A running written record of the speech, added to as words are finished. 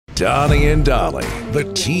Donnie and Dolly. The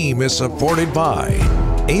team is supported by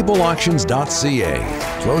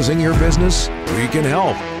ableauctions.ca. Closing your business? We can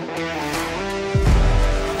help.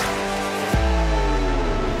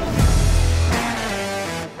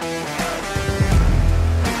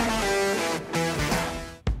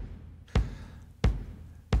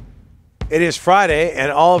 It is Friday,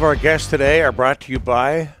 and all of our guests today are brought to you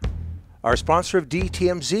by our sponsor of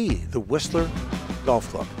DTMZ, the Whistler Golf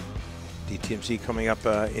Club. DTMZ coming up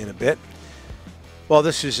in a bit. Well,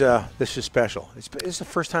 this is special. It's the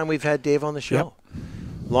first time we've had Dave on the show. Yep.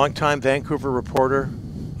 Longtime Vancouver reporter,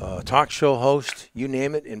 talk show host, you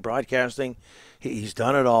name it, in broadcasting. He's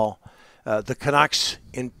done it all. The Canucks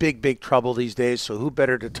in big trouble these days, so who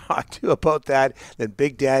better to talk to about that than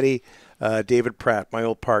Big Daddy David Pratt, my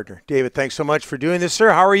old partner. David, thanks so much for doing this,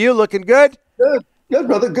 sir. How are you? Looking good? Good,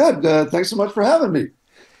 brother. Good. Thanks so much for having me.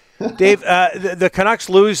 Dave, the Canucks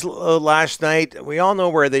lose last night. We all know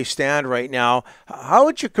where they stand right now. How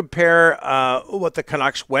would you compare what the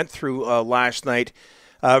Canucks went through last night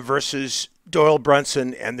versus Doyle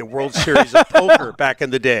Brunson and the World Series of Poker back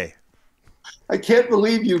in the day? I can't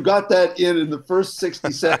believe you got that in the first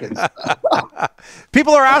 60 seconds.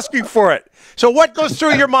 People are asking for it. So what goes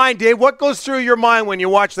through your mind, Dave? What goes through your mind when you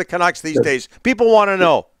watch the Canucks these days? People want to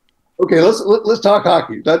know. Okay, let's talk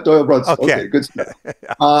hockey. Not Doyle Brunson. Okay, good stuff.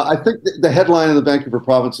 I think the headline in the Vancouver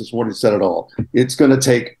Province this morning said it all. It's going to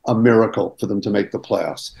take a miracle for them to make the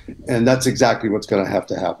playoffs, and that's exactly what's going to have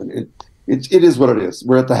to happen. It is what it is.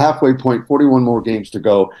 We're at the halfway point. 41 more games to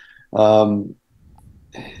go. What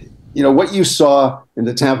you saw in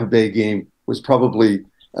the Tampa Bay game was probably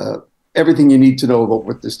everything you need to know about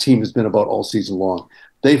what this team has been about all season long.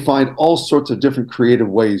 They find all sorts of different creative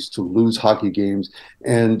ways to lose hockey games.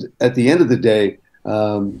 And at the end of the day,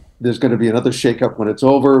 there's going to be another shakeup when it's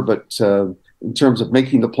over. But in terms of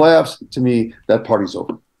making the playoffs, to me, that party's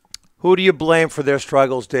over. Who do you blame for their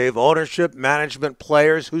struggles, Dave? Ownership, management,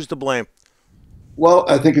 players? Who's to blame? Well,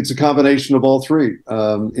 I think it's a combination of all three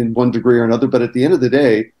in one degree or another. But at the end of the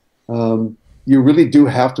day, you really do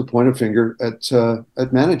have to point a finger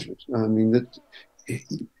at management. I mean,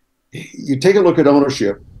 you take a look at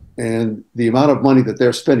ownership and the amount of money that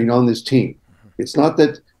they're spending on this team. It's not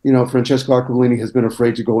that, Francesco Aquilini has been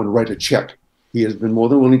afraid to go and write a check. He has been more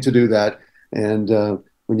than willing to do that. And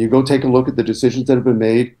when you go take a look at the decisions that have been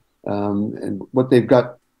made and what they've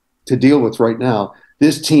got to deal with right now,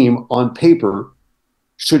 this team on paper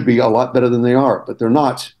should be a lot better than they are, but they're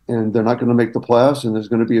not, and they're not going to make the playoffs, and there's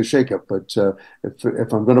going to be a shakeup. But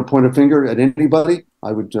if I'm going to point a finger at anybody,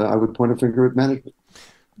 I would point a finger at management.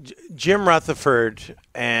 Jim Rutherford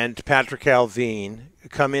and Patrick Alvin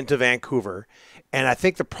come into Vancouver, and I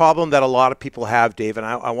think the problem that a lot of people have, Dave, and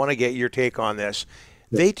I want to get your take on this,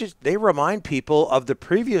 they remind people of the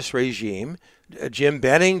previous regime, Jim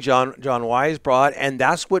Benning, John Weisbrod, and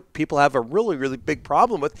that's what people have a really big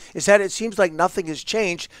problem with, is that it seems like nothing has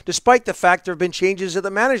changed, despite the fact there have been changes at the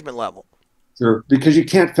management level. Sure, because you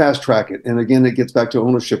can't fast track it. And again, it gets back to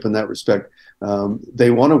ownership in that respect. They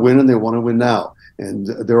want to win, and they want to win now. And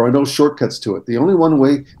there are no shortcuts to it. The only one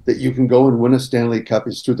way that you can go and win a Stanley Cup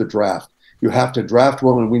is through the draft. You have to draft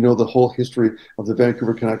well, and we know the whole history of the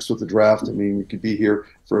Vancouver Canucks with the draft. I mean, we could be here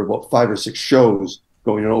for about 5 or 6 shows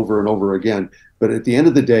going over and over again. But at the end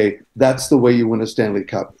of the day, that's the way you win a Stanley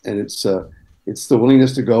Cup. And it's the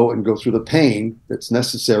willingness to go through the pain that's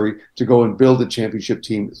necessary to go and build a championship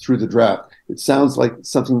team through the draft. It sounds like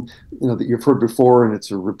something, that you've heard before, and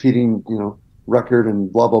it's a repeating, record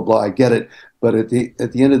and blah, blah, blah. I get it. But at the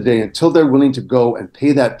end of the day, until they're willing to go and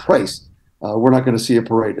pay that price, we're not going to see a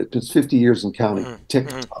parade. It's 50 years and counting.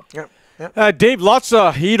 Dave, lots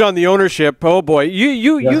of heat on the ownership. Oh boy,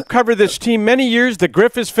 you covered this team many years. The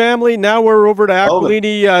Griffiths family. Now we're over to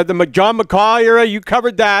Aquilini, the John McCaw era. You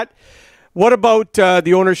covered that. What about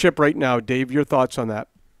the ownership right now, Dave? Your thoughts on that?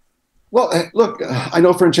 Well, look, I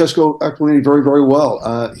know Francesco Aquilini very, very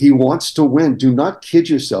well. He wants to win. Do not kid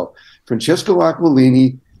yourself. Francesco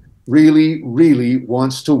Aquilini really, really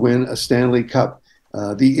wants to win a Stanley Cup.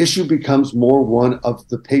 The issue becomes more one of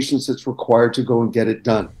the patience that's required to go and get it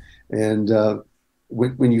done. And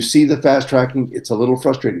when you see the fast tracking, it's a little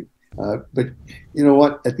frustrating. But you know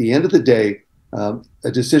what? At the end of the day,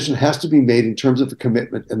 a decision has to be made in terms of the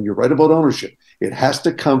commitment. And you're right about ownership. It has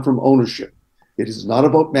to come from ownership. It is not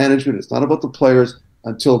about management. It's not about the players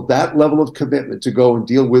until that level of commitment to go and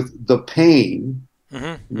deal with the pain.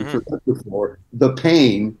 The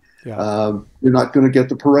pain. You're not going to get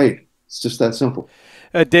the parade. It's just that simple.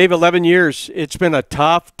 Dave, 11 years. It's been a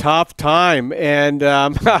tough time, and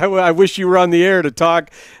I wish you were on the air to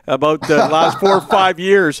talk about the last 4 or 5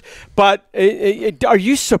 years. But are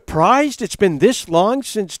you surprised it's been this long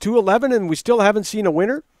since 2011 and we still haven't seen a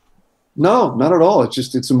winner? No, not at all.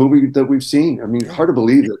 It's a movie that we've seen. I mean, hard to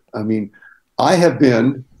believe it. I mean, I have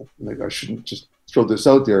been, I shouldn't just throw this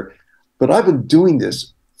out there, but I've been doing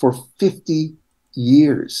this for 50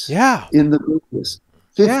 years. Yeah. In the business.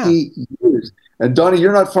 50 years. And Donnie,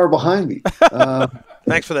 you're not far behind me.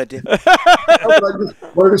 Thanks for that, Dave. I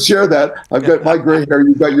just wanted to share that. I've got my gray hair.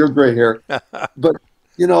 You've got your gray hair. But,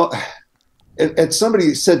 you know, and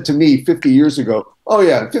somebody said to me 50 years ago, oh,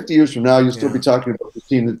 yeah, 50 years from now, you'll still be talking about the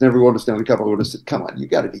team that never won a Stanley Cup. I would have said, come on, you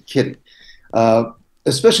got to be kidding.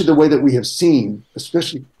 Especially the way that we have seen,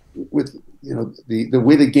 especially with, you know, the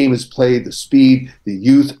way the game is played, the speed, the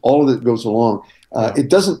youth, all of it goes along. It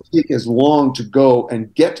doesn't take as long to go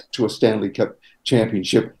and get to a Stanley Cup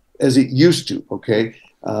championship as it used to, okay?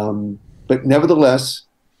 But nevertheless,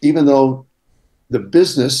 even though the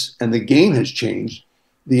business and the game has changed,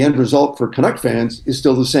 the end result for Canuck fans is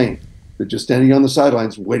still the same. They're just standing on the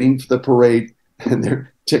sidelines waiting for the parade, and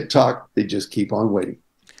they're tick-tock. They just keep on waiting.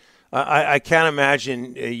 I can't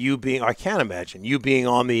imagine you being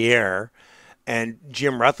on the air and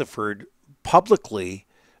Jim Rutherford publicly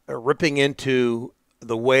ripping into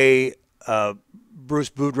the way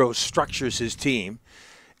Bruce Boudreau structures his team,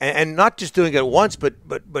 and not just doing it once, but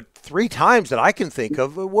 3 times that I can think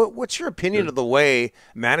of. What's your opinion of the way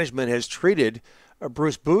management has treated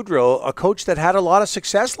Bruce Boudreau, a coach that had a lot of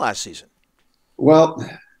success last season? Well,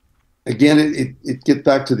 again, it gets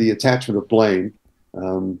back to the attachment of blame.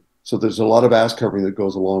 So there's a lot of ass covering that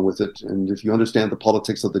goes along with it. And if you understand the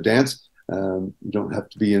politics of the dance, you don't have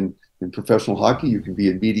to be in professional hockey. You can be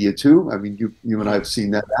in media too. I mean, you and I have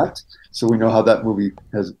seen that act, so we know how that movie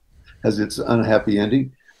has its unhappy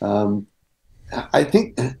ending. I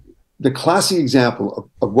think the classy example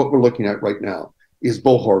of what we're looking at right now is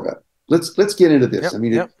Bo Horvat. Let's get into this. I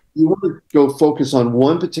mean, if you want to go focus on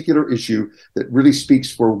one particular issue that really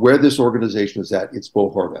speaks for where this organization is at, it's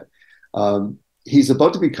Bo Horvat. He's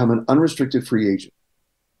about to become an unrestricted free agent.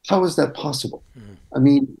 How is that possible? I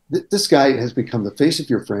mean, this guy has become the face of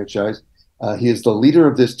your franchise. He is the leader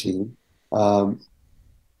of this team. And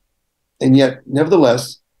yet,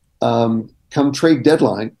 nevertheless, come trade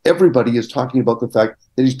deadline, everybody is talking about the fact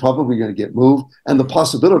that he's probably going to get moved. And the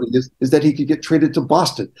possibility is that he could get traded to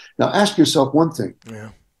Boston. Now, ask yourself one thing. Yeah.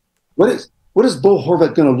 What is Bo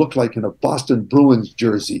Horvat going to look like in a Boston Bruins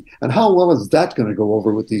jersey? And how well is that going to go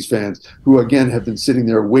over with these fans who, again, have been sitting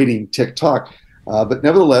there waiting tick-tock? But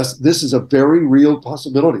nevertheless, this is a very real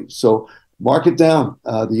possibility. So mark it down.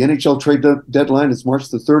 The NHL trade deadline is March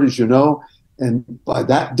the 3rd, as you know. And by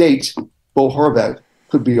that date, Bo Horvat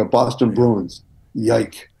could be a Boston Bruins.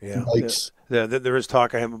 Yikes. There is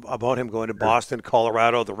talk about him going to Boston,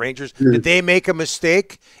 Colorado, the Rangers. Did they make a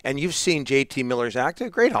mistake? And you've seen JT Miller's act, a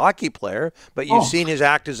great hockey player, but you've seen his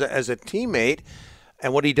act as a teammate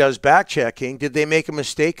and what he does back checking. Did they make a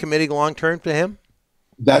mistake committing long-term to him?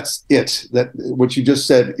 That's it. That what you just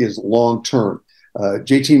said is long-term.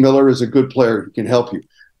 JT Miller is a good player. He can help you.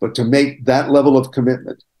 But to make that level of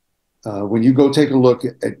commitment, when you go take a look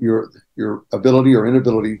at your ability or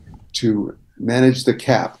inability to manage the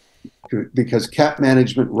cap, because cap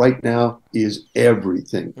management right now is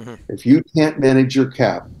everything. If you can't manage your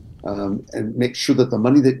cap and make sure that the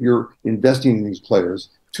money that you're investing in these players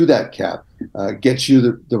to that cap gets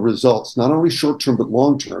you the results, not only short-term but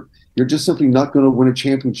long-term, you're just simply not going to win a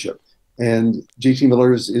championship. And JT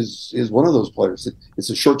Miller is one of those players. It's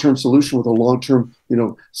a short-term solution with a long-term,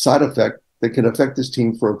 side effect that can affect this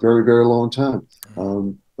team for a very, very long time.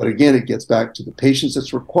 But again, it gets back to the patience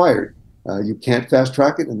that's required. You can't fast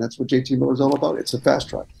track it, and that's what JT Miller is all about. It's a fast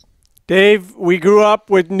track. Dave, we grew up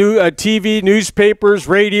with TV, newspapers,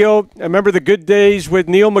 radio. I remember the good days with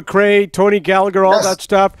Neil McRae, Tony Gallagher, all that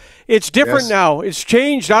stuff. It's different now. It's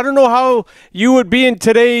changed. I don't know how you would be in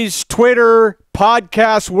today's Twitter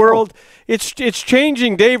podcast world. It's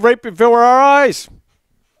changing, Dave, right before our eyes.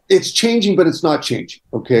 It's changing, but it's not changing,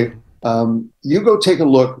 okay? You go take a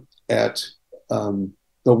look at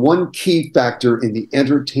the one key factor in the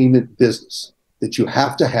entertainment business that you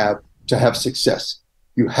have to have success.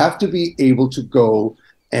 You have to be able to go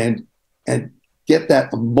and get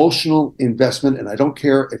that emotional investment. And I don't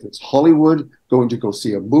care if it's Hollywood going to go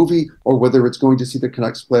see a movie or whether it's going to see the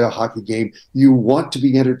Canucks play a hockey game. You want to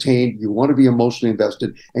be entertained. You want to be emotionally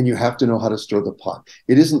invested, and you have to know how to stir the pot.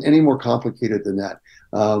 It isn't any more complicated than that.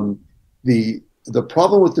 The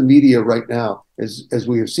problem with the media right now, as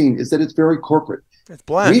we have seen, is that it's very corporate. It's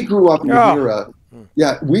bland. We grew up in an era.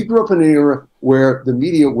 Yeah, we grew up in an era where the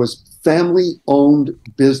media was family-owned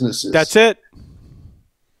businesses. That's it.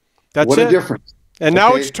 What a difference. And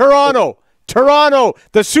now it's Toronto. Toronto.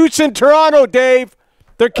 The suits in Toronto, Dave.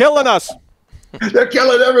 They're killing us. They're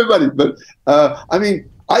killing everybody. But, I mean,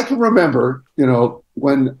 I can remember,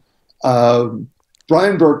 when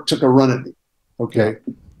Brian Burke took a run at me, okay?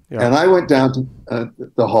 Yeah. And I went down to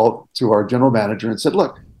the hall to our general manager and said,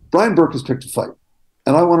 look, Brian Burke has picked a fight,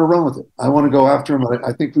 and I want to run with it. I want to go after him.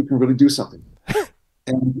 I think we can really do something.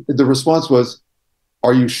 And the response was,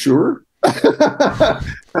 are you sure? And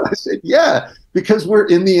I said, yeah, because we're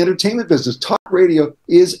in the entertainment business. Talk radio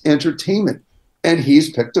is entertainment. And he's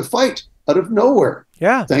picked a fight out of nowhere.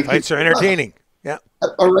 Yeah, fights are entertaining. Yeah.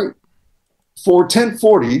 All right. For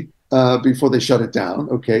 1040, before they shut it down,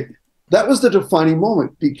 okay, that was the defining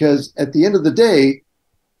moment, because at the end of the day,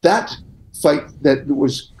 that fight that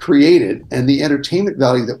was created and the entertainment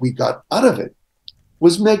value that we got out of it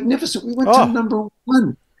was magnificent. We went to number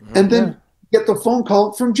one, and then get the phone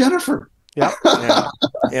call from Jennifer. Yeah.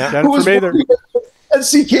 Who was at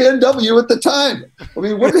CKNW at the time. I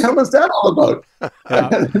mean, what the hell is that all about? Yeah.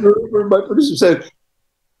 I remember my producer said,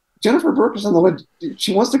 Jennifer Burke is on the line.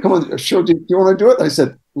 She wants to come on the show. Do you want to do it? And I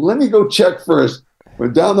said, let me go check first.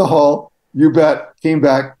 Went down the hall, you bet, came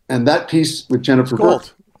back, and that piece with Jennifer Burke.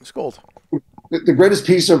 It's gold. The greatest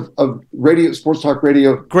piece of radio, sports talk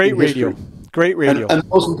radio. Great radio. Great radio. And the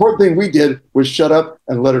most important thing we did was shut up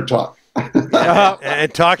and let her talk.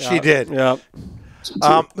 And talk she did. Yeah.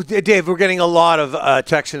 Dave, we're getting a lot of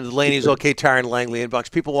texts into Laney's OK Tire and Langley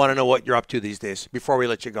inbox. People want to know what you're up to these days before we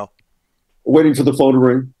let you go. Waiting for the phone to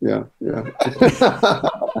ring. Yeah.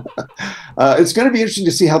 It's going to be interesting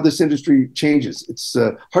to see how this industry changes. It's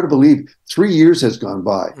hard to believe 3 years has gone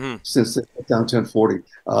by since they put down 1040.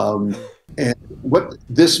 And what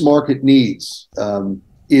this market needs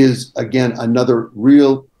is, again, another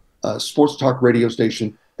real sports talk radio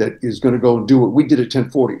station that is going to go and do what we did at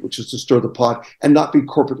 1040, which is to stir the pot and not be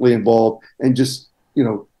corporately involved and just,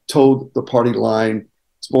 toe the party line.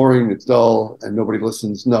 It's boring, it's dull, and nobody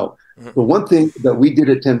listens. No. The one thing that we did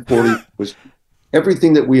at 1040 was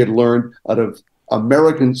everything that we had learned out of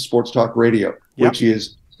American sports talk radio, which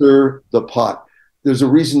is stir the pot. There's a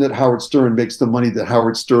reason that Howard Stern makes the money that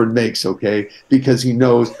Howard Stern makes, okay? Because he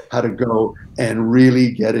knows how to go and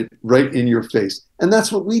really get it right in your face. And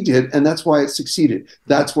that's what we did, and that's why it succeeded.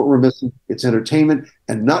 That's what we're missing. It's entertainment,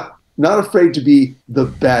 and not afraid to be the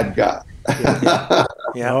bad guy.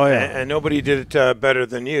 And nobody did it better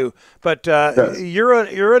than you. But you're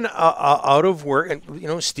an out of work,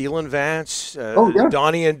 and Steele and Vance,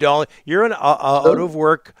 Donnie and Dolly. You're an out of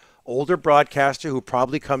work older broadcaster who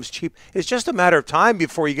probably comes cheap. It's just a matter of time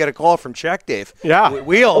before you get a call from Czech, Dave. Yeah,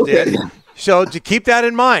 we all did. So to keep that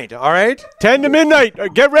in mind, all right? 10 to midnight.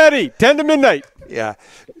 Get ready. 10 to midnight. Yeah.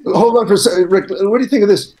 Hold on for a second, Rick. What do you think of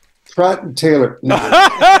this? Pratt and Taylor. No.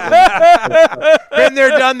 Been there,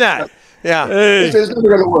 done that. Yeah. Hey. It's never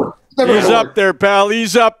going to work. He's up there, pal.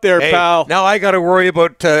 He's up there, pal. Now I got to worry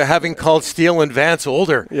about having called Steele and Vance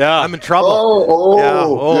older. Yeah. I'm in trouble.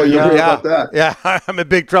 About that. Yeah, I'm in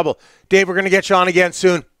big trouble. Dave, we're going to get you on again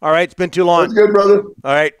soon. All right, it's been too long. That's good, brother.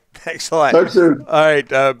 All right, thanks a lot. Talk soon. All right,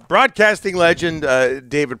 broadcasting legend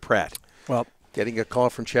David Pratt. Well, getting a call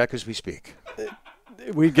from Czech as we speak.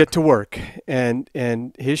 We get to work, and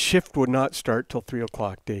his shift would not start till 3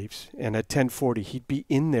 o'clock, Dave's. And at 10:40, he'd be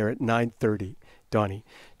in there at 9:30, Donnie.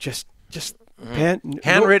 Just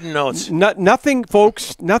handwritten notes. Nothing,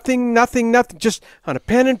 folks. Nothing. Just on a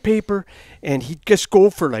pen and paper, and he'd just go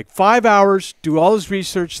for like 5 hours, do all his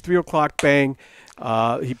research, 3 o'clock, bang.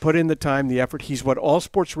 He put in the time, the effort. He's what all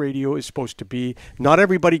sports radio is supposed to be. Not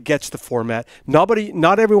everybody gets the format.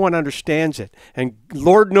 Not everyone understands it. And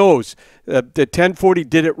Lord knows the 1040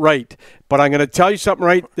 did it right. But I'm going to tell you something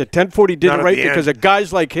right. The 1040 did it right because of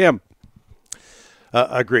guys like him.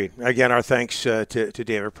 Agreed. Again, our thanks to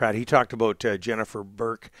David Pratt. He talked about Jennifer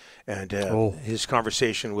Burke and his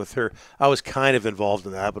conversation with her. I was kind of involved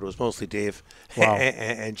in that, but it was mostly Dave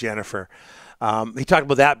and Jennifer. He talked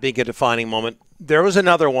about that being a defining moment. There was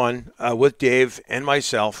another one with Dave and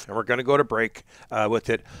myself, and we're going to go to break with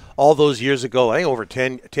it. All those years ago, I think over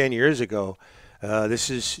 10 years ago, this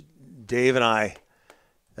is Dave and I,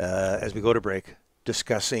 as we go to break,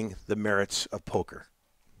 discussing the merits of poker.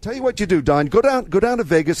 Tell you what you do, Don. Go down to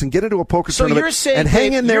Vegas and get into a poker tournament you're saying, and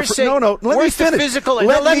hang in there. Let me finish.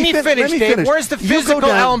 Let me finish, Dave. Where's the physical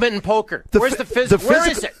element in poker? Where is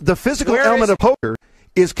it? The physical element of poker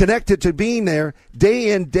is connected to being there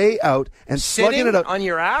day in, day out, and slugging it out. On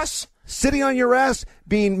your ass? Sitting on your ass,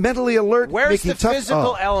 being mentally alert. Where's the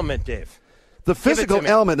physical element, Dave? The physical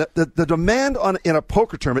element, the demand in a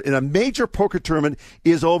poker tournament, in a major poker tournament,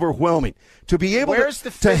 is overwhelming. To be able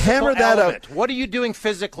to hammer that out. What are you doing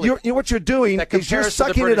physically? What you're doing is you're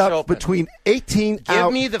sucking it up between 18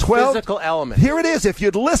 Give me the 12, physical element. Here it is. If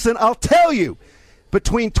you'd listen, I'll tell you.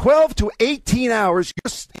 Between 12 to 18 hours,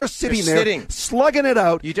 you're sitting, slugging it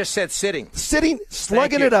out. You just said sitting.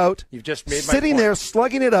 Slugging it out. You've just made my sitting point. there,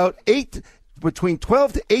 slugging it out, between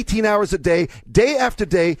 12 to 18 hours a day after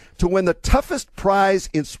day, to win the toughest prize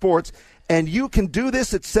in sports. And you can do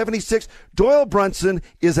this at 76. Doyle Brunson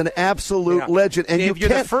is an absolute legend. And Dave, you're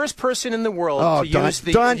the first person in the world to use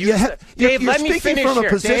the... Don, Dave, you're let me speaking finish from a here.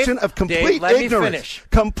 position Dave, of complete ignorance.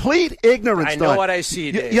 Complete ignorance, I know Don. what I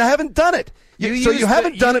see, Dave. You haven't done it. You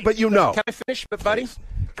haven't done it, but you know. Can I finish, buddy?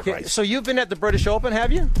 Okay, so you've been at the British Open,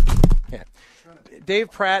 have you? Yeah.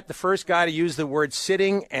 Dave Pratt, the first guy to use the word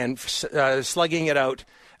sitting and slugging it out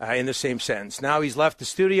in the same sentence. Now he's left the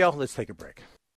studio. Let's take a break.